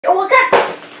Oh, what God!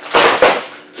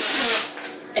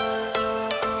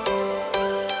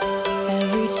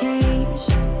 Every change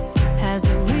has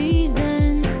a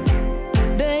reason.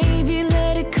 Baby,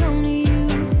 let it come to you.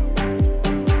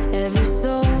 Every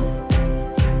soul,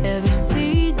 every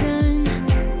season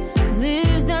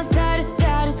lives outside of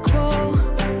status quo.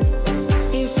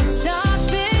 If we stop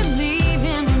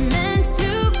believing we're meant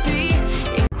to be.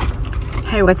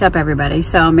 Hey, what's up, everybody?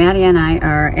 So Maddie and I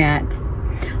are at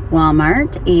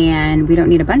Walmart, and we don't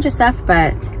need a bunch of stuff,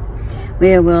 but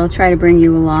we will try to bring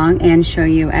you along and show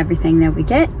you everything that we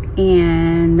get,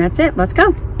 and that's it. Let's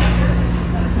go.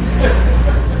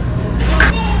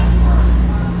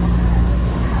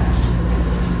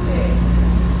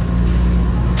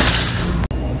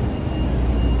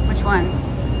 Which ones?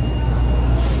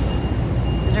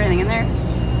 Is there anything in there?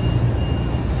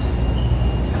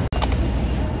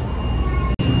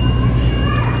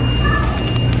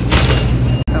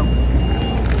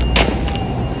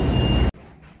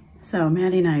 So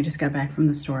Maddie and I just got back from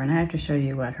the store, and I have to show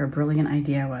you what her brilliant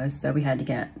idea was that we had to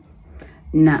get.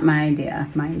 Not my idea,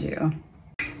 mind you.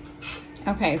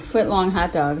 Okay, foot-long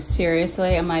hot dogs.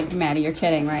 Seriously? I'm like, Maddie, you're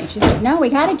kidding, right? She's like, no, we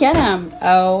gotta get them.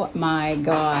 Oh my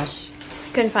gosh.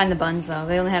 Couldn't find the buns though.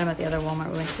 They only had them at the other Walmart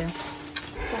we went to.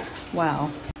 Wow.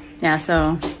 Yeah,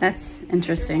 so that's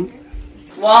interesting.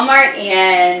 Walmart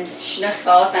and SCHNUCKS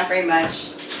haul is not very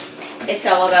much. It's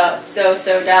all about so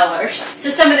dollars. So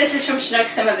some of this is from SCHNUCKS,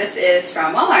 some of this is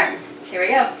from Walmart. Here we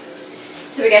go.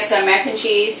 So we got some mac and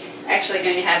cheese. Actually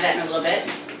going to have that in a little bit.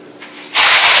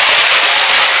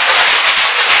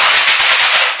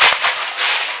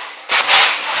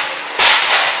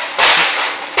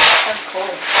 That's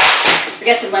cold. We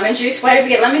got some lemon juice. Why did we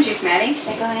get lemon juice, Maddie?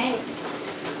 Lemonade.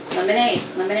 Lemonade.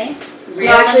 Lemonade?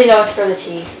 Real? No, actually, no, it's for the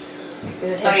tea.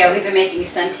 Oh yeah, we've been making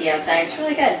sun tea outside. It's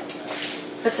really good.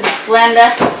 Put some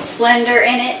Splendor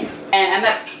in it, and I'm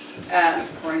not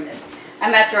pouring this.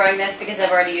 I'm not throwing this because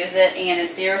I've already used it, and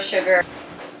it's 0 sugar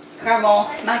caramel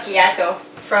macchiato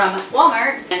from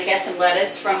Walmart. And I got some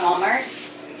lettuce from Walmart.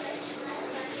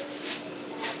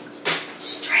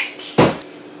 Strike.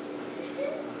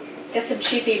 Got some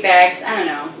cheapy bags. I don't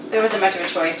know. There wasn't much of a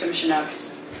choice from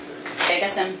SCHNUCKS. I got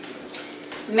some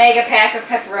mega pack of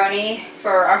pepperoni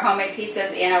for our homemade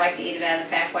pizzas, and I like to eat it out of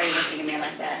the pack. Why are you looking at me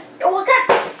like that? Oh, what God!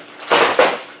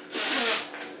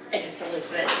 I just told this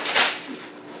bit.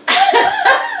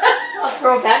 I'll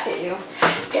throw it back at you.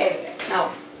 Okay.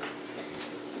 No.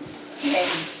 Okay.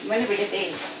 When did we get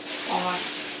these? Walmart.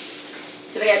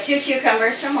 So we got 2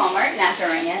 cucumbers from Walmart, not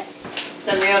throwing it.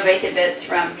 Some real bacon bits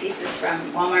from pieces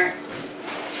from Walmart.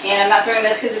 And I'm not throwing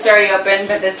this because it's already open,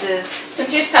 but this is some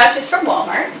juice pouches from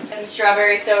Walmart. Some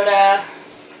strawberry soda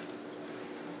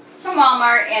from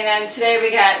Walmart. And then today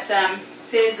we got some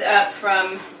Fizz Up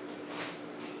from,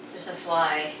 there's a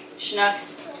fly,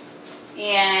 SCHNUCKS.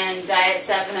 And Diet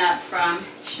 7 Up from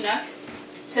SCHNUCKS.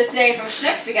 So today from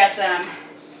SCHNUCKS we got some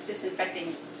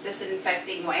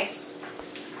disinfecting wipes.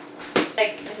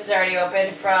 Like, this is already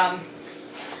open from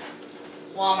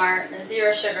Walmart. The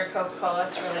 0 sugar Coca-Cola,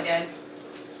 it's really good.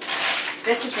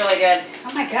 This is really good.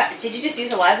 Oh my God, did you just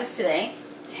use a lot of this today?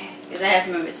 Dang, because I had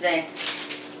some of it today.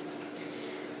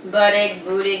 Bootig,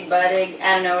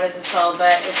 I don't know what it's called,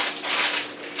 but it's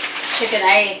chicken.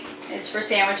 It's for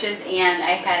sandwiches, and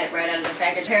I had it right out of the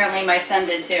package. Apparently my son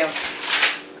did too.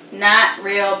 Not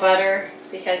real butter,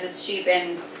 because it's cheap,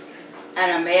 and I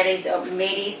don't know, Maddie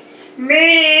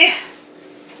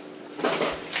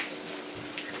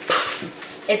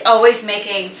is always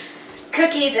making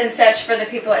cookies and such for the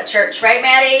people at church, right,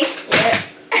 Maddie? Yep.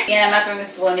 And I'm not throwing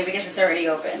this bologna because it's already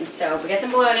open. So we got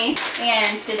some bologna.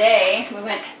 And today we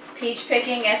went peach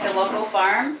picking at the local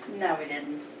farm. No, we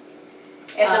didn't.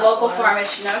 At the local farm at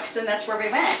SCHNUCKS, and that's where we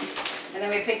went. And then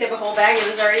we picked up a whole bag. It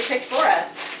was already picked for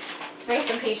us. So we got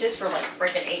some peaches for like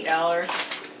freaking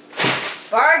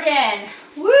 $8. Bargain!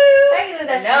 Woo! Actually,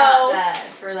 that's not bad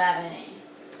for that many.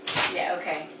 Yeah,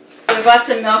 okay. We bought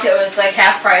some milk. It was like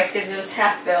half price because it was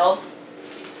half filled.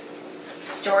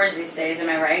 Stores these days, am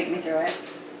I right? Let me throw it.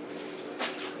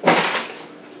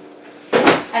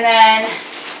 And then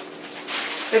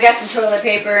we got some toilet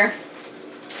paper.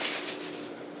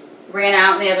 Ran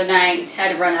out the other night.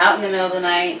 Had to run out in the middle of the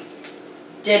night.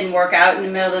 Didn't work out in the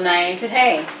middle of the night. But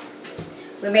hey,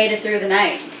 we made it through the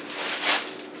night.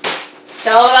 It's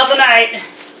all about the night.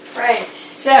 Right.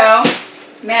 So,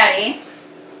 Maddie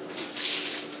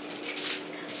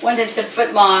wanted some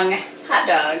foot-long hot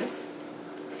dogs.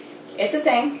 It's a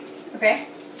thing, okay?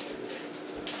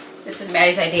 This is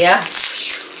Maddie's idea.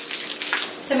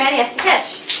 So Maddie has to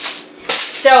catch.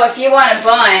 So if you want a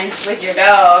bun with your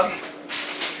dog,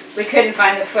 we couldn't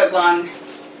find the foot-long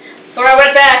Throw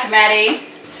it back, Maddie.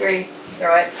 3.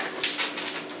 Throw it.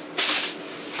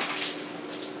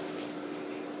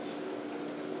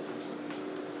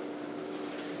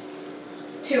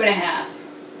 Two and a half.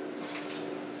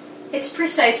 It's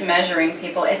precise measuring,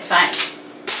 people. It's fine.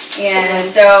 And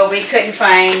so we couldn't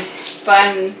find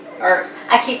bun, or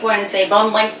I keep wanting to say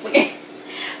bun length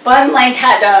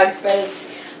hot dogs, but it's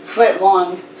foot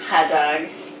long hot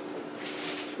dogs.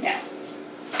 No.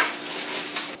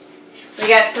 We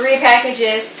got 3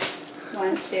 packages,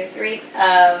 1, 2, 3,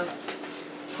 of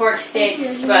pork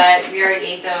steaks, but we already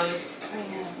ate those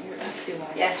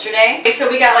yesterday. Okay, so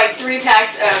we got like 3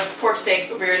 packs of pork steaks,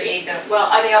 but we already ate them. Well,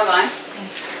 are they all gone?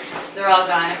 They're all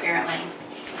gone, apparently.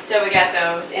 So we got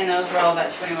those, and those were all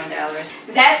about $21.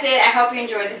 That's it. I hope you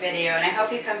enjoyed the video, and I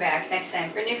hope you come back next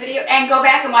time for a new video. And go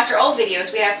back and watch our old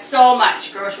videos. We have so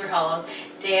much grocery hauls,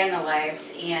 day in the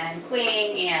lives, and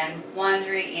cleaning, and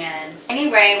laundry, and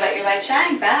anyway, let your light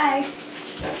shine. Bye.